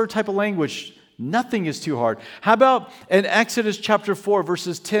similar type of language, nothing is too hard. How about in Exodus chapter 4,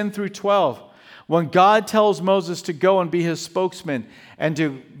 verses 10 through 12, when God tells Moses to go and be his spokesman and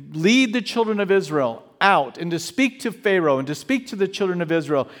to lead the children of Israel out and to speak to Pharaoh and to speak to the children of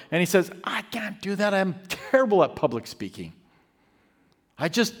Israel. And he says, I can't do that. I'm terrible at public speaking.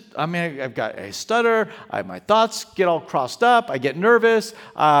 I've got a stutter. My thoughts get all crossed up. I get nervous.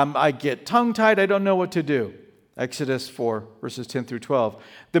 I get tongue-tied. I don't know what to do. Exodus 4, verses 10 through 12.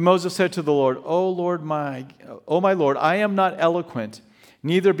 Then Moses said to the Lord, O my Lord, I am not eloquent,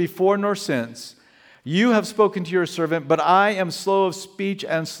 neither before nor since. You have spoken to your servant, but I am slow of speech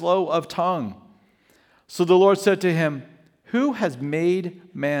and slow of tongue. So the Lord said to him, who has made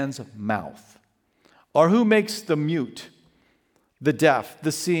man's mouth? Or who makes the mute, the deaf,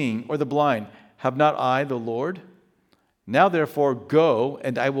 the seeing, or the blind? Have not I, the Lord? Now therefore go,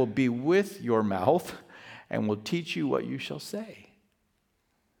 and I will be with your mouth, and will teach you what you shall say.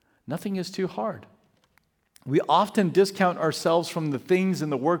 Nothing is too hard. We often discount ourselves from the things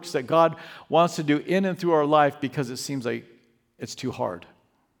and the works that God wants to do in and through our life because it seems like it's too hard.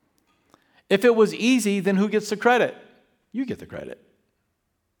 If it was easy, then who gets the credit? You get the credit.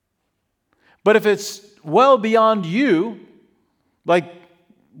 But if it's well beyond you, like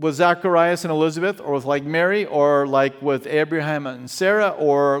with Zacharias and Elizabeth, or with like Mary, or like with Abraham and Sarah,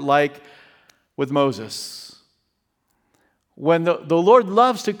 or like with Moses, when the Lord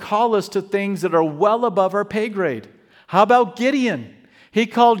loves to call us to things that are well above our pay grade. How about Gideon? He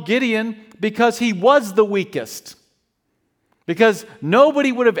called Gideon because he was the weakest. Because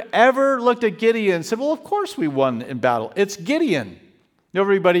nobody would have ever looked at Gideon and said, well, of course we won in battle. It's Gideon.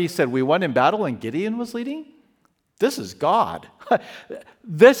 Everybody said, we won in battle and Gideon was leading? This is God.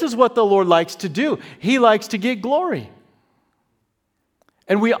 This is what the Lord likes to do. He likes to get glory.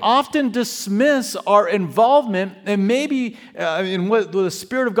 And we often dismiss our involvement and maybe in what the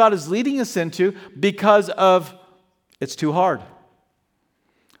Spirit of God is leading us into because of it's too hard.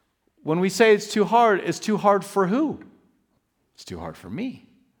 When we say it's too hard for who? It's too hard for me.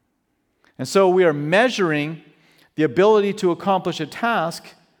 And so we are measuring the ability to accomplish a task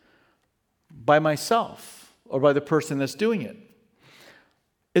by myself or by the person that's doing it.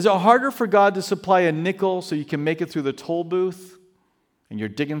 Is it harder for God to supply a nickel so you can make it through the toll booth? And you're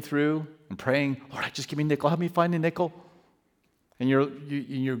digging through and praying, Lord, just give me a nickel. Help me find a nickel. And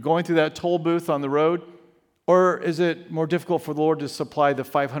you're going through that toll booth on the road. Or is it more difficult for the Lord to supply the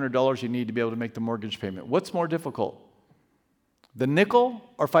 $500 you need to be able to make the mortgage payment? What's more difficult? The nickel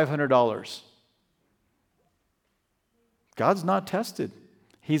or $500? God's not tested.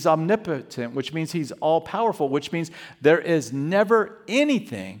 He's omnipotent, which means he's all-powerful, which means there is never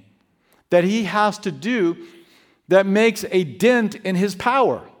anything that he has to do that makes a dent in his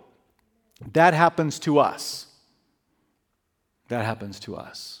power. That happens to us. That happens to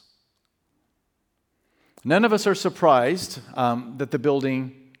us. None of us are surprised that the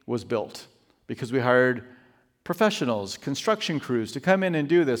building was built because we hired professionals, construction crews to come in and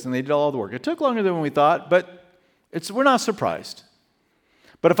do this, and they did all the work. It took longer than we thought, but we're not surprised.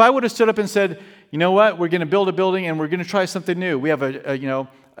 But if I would have stood up and said, you know what, we're going to build a building and we're going to try something new. We have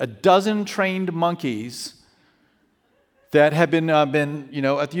a dozen trained monkeys that have been at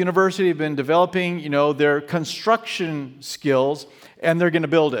the university, have been developing, their construction skills, and they're going to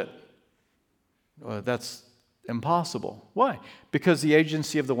build it. Well, that's impossible. Why? Because the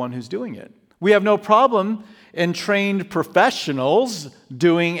agency of the one who's doing it. We have no problem in trained professionals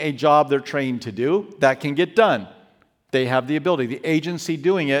doing a job they're trained to do. That can get done. They have the ability. The agency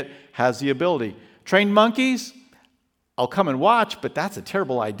doing it has the ability. Trained monkeys, I'll come and watch, but that's a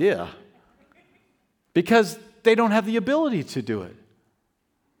terrible idea. Because they don't have the ability to do it.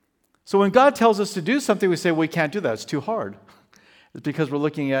 So when God tells us to do something, we say, well, we can't do that. It's too hard. It's because we're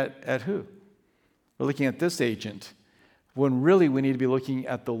looking at who? We're looking at this agent, when really we need to be looking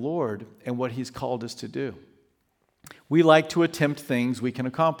at the Lord and what he's called us to do. We like to attempt things we can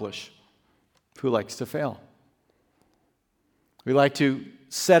accomplish. Who likes to fail? We like to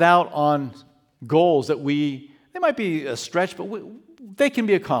set out on goals that they might be a stretch, but they can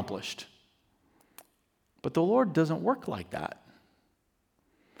be accomplished. But the Lord doesn't work like that.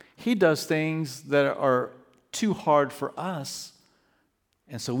 He does things that are too hard for us,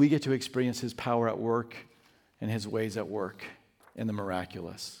 and so we get to experience His power at work and His ways at work in the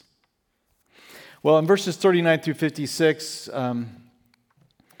miraculous. Well, in verses 39 through 56,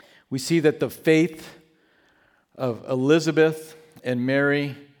 we see that the faith of Elizabeth and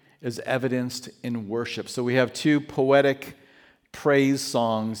Mary is evidenced in worship. So we have two poetic praise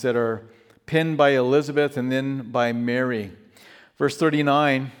songs that are penned by Elizabeth and then by Mary. Verse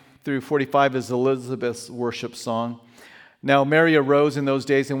 39 through 45 is Elizabeth's worship song. Now Mary arose in those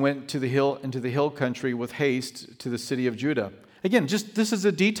days and went into the hill country with haste to the city of Judah. Again, just this is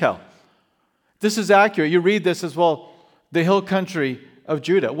a detail. This is accurate. You read this as well, the hill country of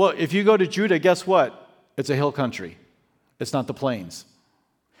Judah. Well, if you go to Judah, guess what? It's a hill country. It's not the plains.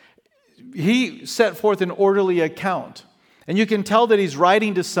 He set forth an orderly account. And you can tell that he's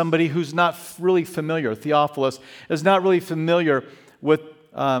writing to somebody who's not really familiar. Theophilus is not really familiar with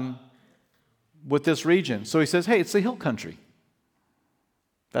this region. So he says, hey, it's the hill country.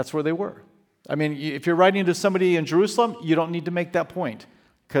 That's where they were. I mean, if you're writing to somebody in Jerusalem, you don't need to make that point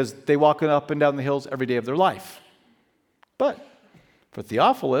because they walk up and down the hills every day of their life. But for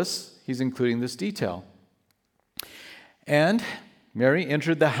Theophilus, he's including this detail. And Mary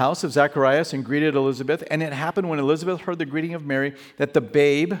entered the house of Zacharias and greeted Elizabeth. And it happened when Elizabeth heard the greeting of Mary that the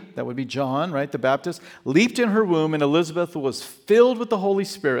babe, that would be John, right, the Baptist, leaped in her womb, and Elizabeth was filled with the Holy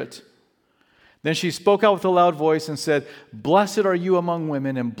Spirit. Then she spoke out with a loud voice and said, "Blessed are you among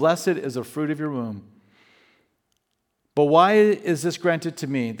women, and blessed is the fruit of your womb. But why is this granted to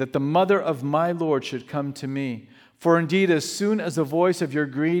me, that the mother of my Lord should come to me? For indeed, as soon as the voice of your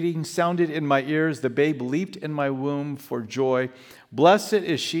greeting sounded in my ears, the babe leaped in my womb for joy. Blessed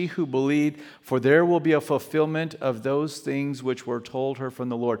is she who believed, for there will be a fulfillment of those things which were told her from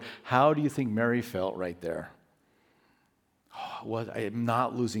the Lord." How do you think Mary felt right there? Oh, what? I am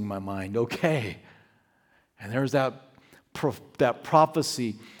not losing my mind. Okay. And there's that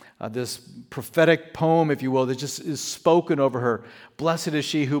prophecy, this prophetic poem, if you will, that just is spoken over her. Blessed is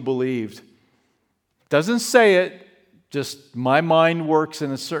she who believed. Doesn't say it. Just my mind works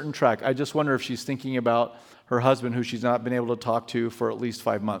in a certain track. I just wonder if she's thinking about her husband, who she's not been able to talk to for at least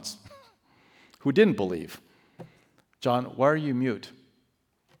 5 months, who didn't believe. John, why are you mute?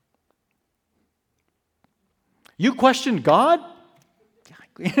 You questioned God?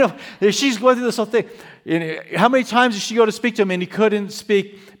 She's going through this whole thing. How many times did she go to speak to him and he couldn't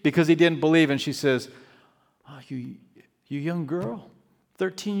speak because he didn't believe? And she says, "Oh, you young girl,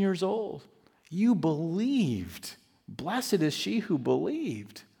 13 years old, you believed. Blessed is she who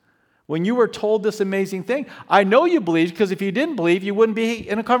believed. When you were told this amazing thing, I know you believed, because if you didn't believe, you wouldn't be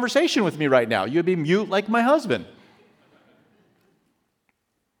in a conversation with me right now. You'd be mute like my husband."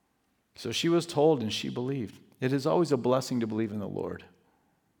 So she was told and she believed. It is always a blessing to believe in the Lord.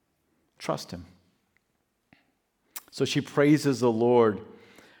 Trust Him. So she praises the Lord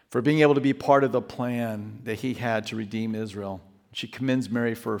for being able to be part of the plan that He had to redeem Israel. She commends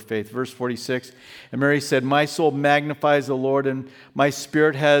Mary for her faith. Verse 46, and Mary said, "My soul magnifies the Lord, and my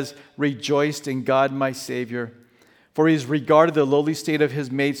spirit has rejoiced in God my Savior. For He has regarded the lowly state of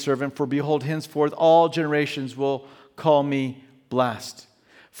His maidservant. For behold, henceforth all generations will call me blessed.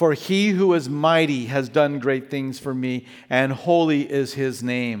 For He who is mighty has done great things for me, and holy is His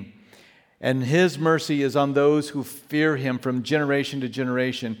name. And His mercy is on those who fear Him from generation to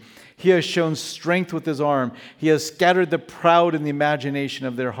generation. He has shown strength with His arm. He has scattered the proud in the imagination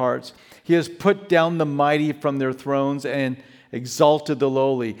of their hearts. He has put down the mighty from their thrones and exalted the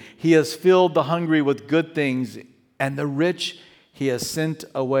lowly. He has filled the hungry with good things, and the rich He has sent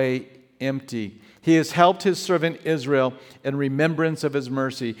away empty. He has helped His servant Israel in remembrance of His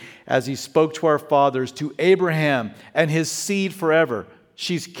mercy, as He spoke to our fathers, to Abraham and his seed forever."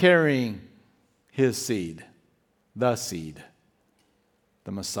 She's carrying His seed,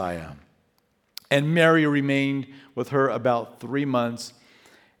 the Messiah. And Mary remained with her about 3 months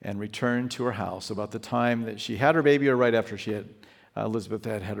and returned to her house. About the time that she had her baby, or right after Elizabeth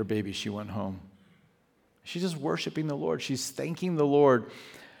had her baby, she went home. She's just worshiping the Lord. She's thanking the Lord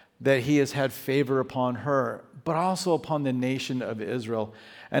that He has had favor upon her, but also upon the nation of Israel,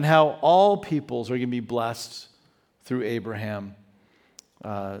 and how all peoples are going to be blessed through Abraham's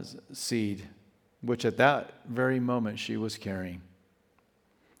seed, which at that very moment she was carrying.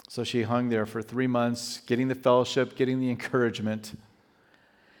 So she hung there for 3 months, getting the fellowship, getting the encouragement.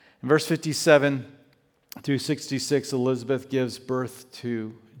 In verse 57, through 66, Elizabeth gives birth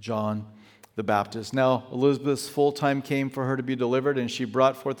to John the Baptist. Now, Elizabeth's full time came for her to be delivered, and she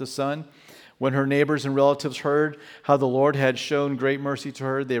brought forth a son. When her neighbors and relatives heard how the Lord had shown great mercy to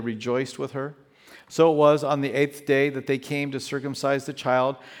her, they rejoiced with her. So it was on the 8th day that they came to circumcise the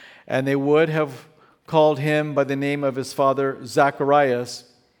child, and they would have called him by the name of his father, Zacharias.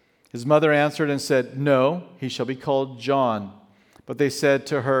 His mother answered and said, "No, he shall be called John." But they said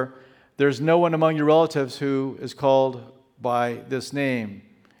to her, "There's no one among your relatives who is called by this name."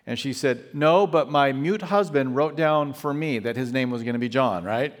 And she said, "No, but my mute husband wrote down for me that his name was going to be John,"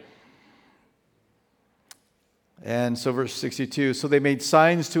 right? And so verse 62, so they made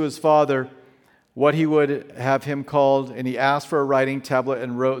signs to his father what he would have him called, and he asked for a writing tablet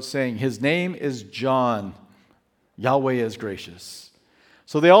and wrote, saying, "His name is John. Yahweh is gracious."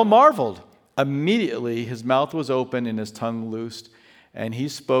 So they all marveled. Immediately his mouth was open and his tongue loosed, and he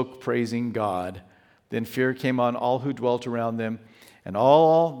spoke, praising God. Then fear came on all who dwelt around them, and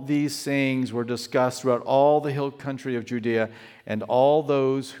all these sayings were discussed throughout all the hill country of Judea, and all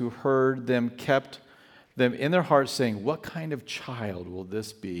those who heard them kept them in their hearts, saying, "What kind of child will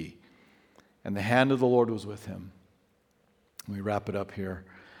this be?" And the hand of the Lord was with him. We wrap it up here.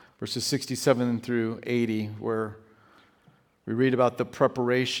 Verses 67 through 80, where we read about the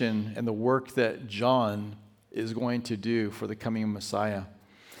preparation and the work that John is going to do for the coming Messiah.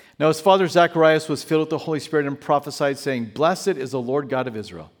 Now his father Zacharias was filled with the Holy Spirit and prophesied, saying, "Blessed is the Lord God of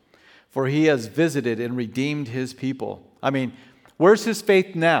Israel, for he has visited and redeemed his people." I mean, where's his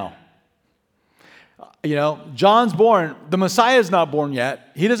faith now? John's born. The Messiah is not born yet.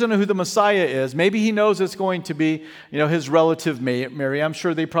 He doesn't know who the Messiah is. Maybe he knows it's going to be, his relative Mary. I'm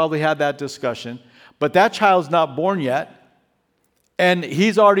sure they probably had that discussion. But that child's not born yet. And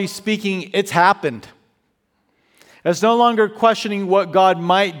he's already speaking, it's happened. It's no longer questioning what God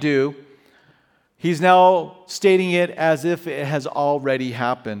might do. He's now stating it as if it has already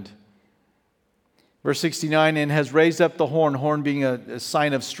happened. Verse 69, and has raised up the horn being a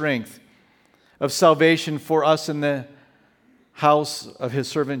sign of strength, of salvation for us in the house of his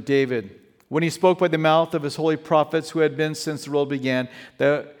servant David, when he spoke by the mouth of his holy prophets who had been since the world began,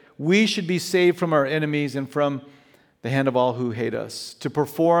 that we should be saved from our enemies and from the hand of all who hate us, to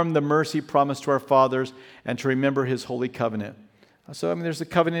perform the mercy promised to our fathers and to remember his holy covenant. So, there's the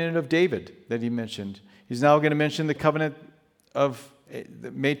covenant of David that he mentioned. He's now going to mention the covenant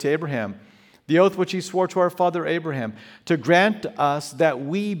made to Abraham. The oath which he swore to our father Abraham, to grant us that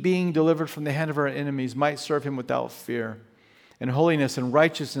we, being delivered from the hand of our enemies, might serve him without fear, in holiness and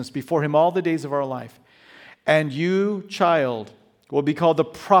righteousness before him all the days of our life. And you, child, will be called the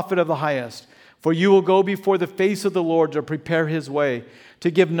prophet of the highest, for you will go before the face of the Lord to prepare his way,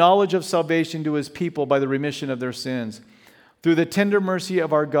 to give knowledge of salvation to his people by the remission of their sins, through the tender mercy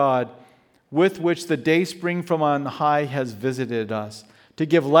of our God, with which the dayspring from on high has visited us, to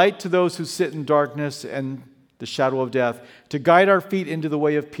give light to those who sit in darkness and the shadow of death, to guide our feet into the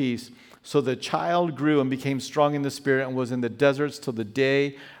way of peace. So the child grew and became strong in the spirit and was in the deserts till the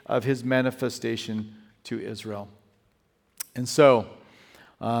day of his manifestation to Israel. And so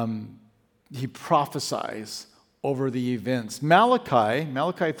he prophesies over the events. Malachi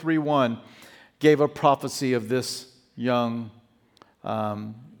 3:1 gave a prophecy of this young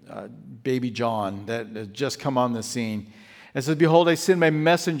baby John that had just come on the scene. It says, "Behold, I send my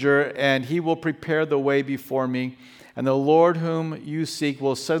messenger, and he will prepare the way before me. And the Lord whom you seek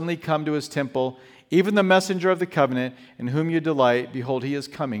will suddenly come to his temple, even the messenger of the covenant, in whom you delight. Behold, he is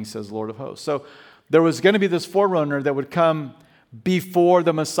coming, says the Lord of hosts." So there was going to be this forerunner that would come before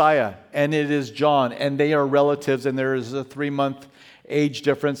the Messiah, and it is John, and they are relatives, and there is a 3-month age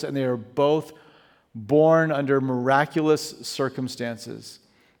difference, and they are both born under miraculous circumstances.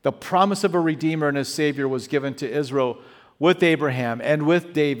 The promise of a Redeemer and a Savior was given to Israel with Abraham and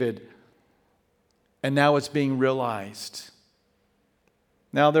with David, and now it's being realized.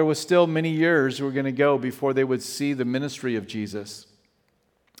 Now, there was still many years were going to go before they would see the ministry of Jesus,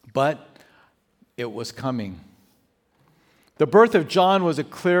 but it was coming. The birth of John was a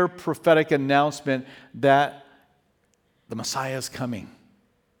clear prophetic announcement that the Messiah is coming.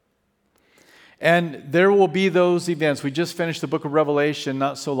 And there will be those events. We just finished the book of Revelation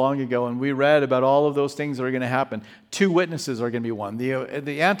not so long ago, and we read about all of those things that are going to happen. 2 witnesses are going to be one.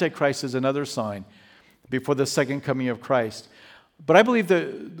 The Antichrist is another sign before the second coming of Christ. But I believe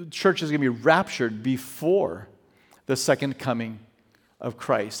the church is going to be raptured before the second coming of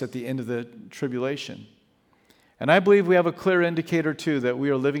Christ at the end of the tribulation. And I believe we have a clear indicator, too, that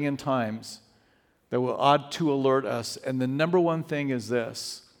we are living in times that ought to alert us. And the number one thing is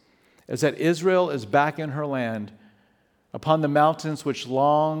this, is that Israel is back in her land upon the mountains which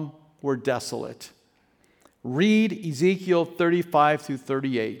long were desolate. Read Ezekiel 35 through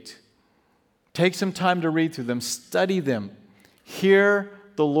 38. Take some time to read through them. Study them. Here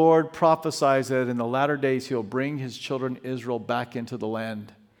the Lord prophesies that in the latter days He'll bring His children Israel back into the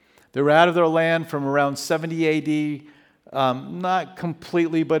land. They were out of their land from around 70 A.D., not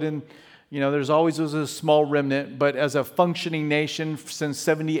completely, but there's always a small remnant, but as a functioning nation since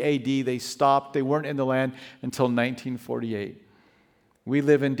 70 A.D., they stopped. They weren't in the land until 1948. We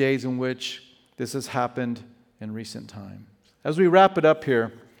live in days in which this has happened in recent times. As we wrap it up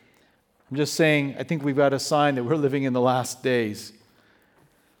here, I'm just saying, I think we've got a sign that we're living in the last days.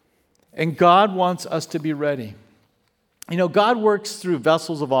 And God wants us to be ready. God works through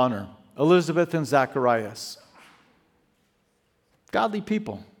vessels of honor, Elizabeth and Zacharias. Godly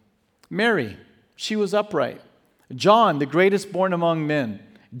people. Mary, she was upright. John, the greatest born among men.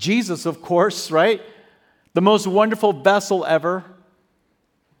 Jesus, of course, right? The most wonderful vessel ever.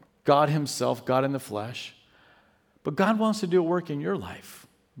 God Himself, God in the flesh. But God wants to do a work in your life.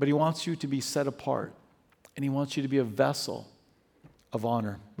 But He wants you to be set apart. And He wants you to be a vessel of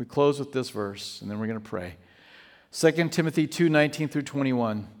honor. We close with this verse, and then we're going to pray. 2 Timothy 2:19 through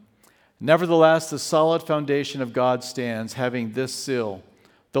 21. Nevertheless, the solid foundation of God stands, having this seal.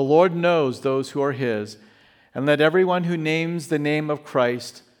 The Lord knows those who are His, and let everyone who names the name of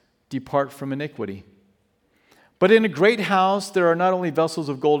Christ depart from iniquity. But in a great house there are not only vessels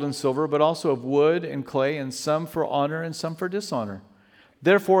of gold and silver, but also of wood and clay, and some for honor and some for dishonor.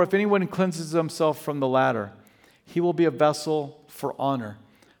 Therefore, if anyone cleanses himself from the latter, he will be a vessel for honor,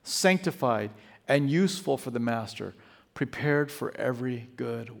 sanctified and useful for the master, prepared for every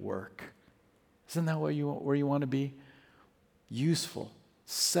good work. Isn't that where you want to be? Useful,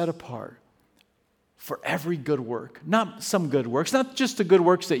 set apart for every good work. Not some good works, not just the good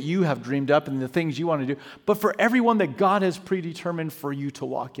works that you have dreamed up and the things you want to do, but for everyone that God has predetermined for you to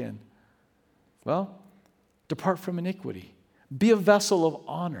walk in. Well, depart from iniquity. Be a vessel of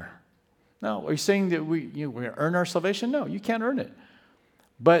honor. Now, are you saying that we earn our salvation? No, you can't earn it.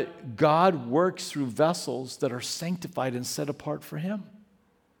 But God works through vessels that are sanctified and set apart for Him.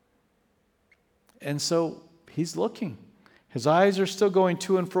 And so He's looking. His eyes are still going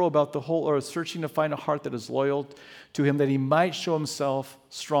to and fro about the whole earth, searching to find a heart that is loyal to Him, that He might show Himself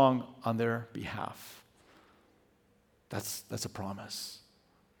strong on their behalf. That's a promise.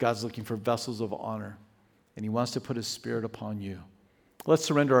 God's looking for vessels of honor, and He wants to put His Spirit upon you. Let's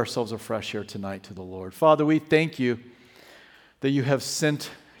surrender ourselves afresh here tonight to the Lord. Father, we thank You that You have sent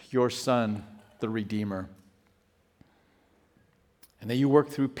Your Son, the Redeemer, and that You work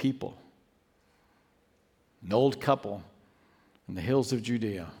through people. An old couple in the hills of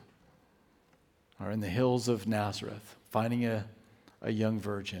Judea or in the hills of Nazareth, finding a young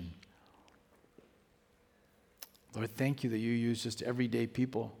virgin. Lord, thank You that You use just everyday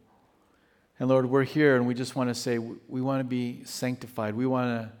people. And Lord, we're here and we just want to say we want to be sanctified. We want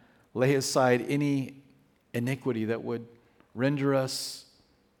to lay aside any iniquity that would render us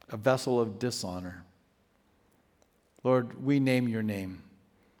a vessel of dishonor. Lord, we name Your name.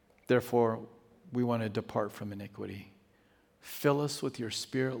 Therefore, we want to depart from iniquity. Fill us with Your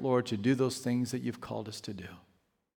Spirit, Lord, to do those things that You've called us to do.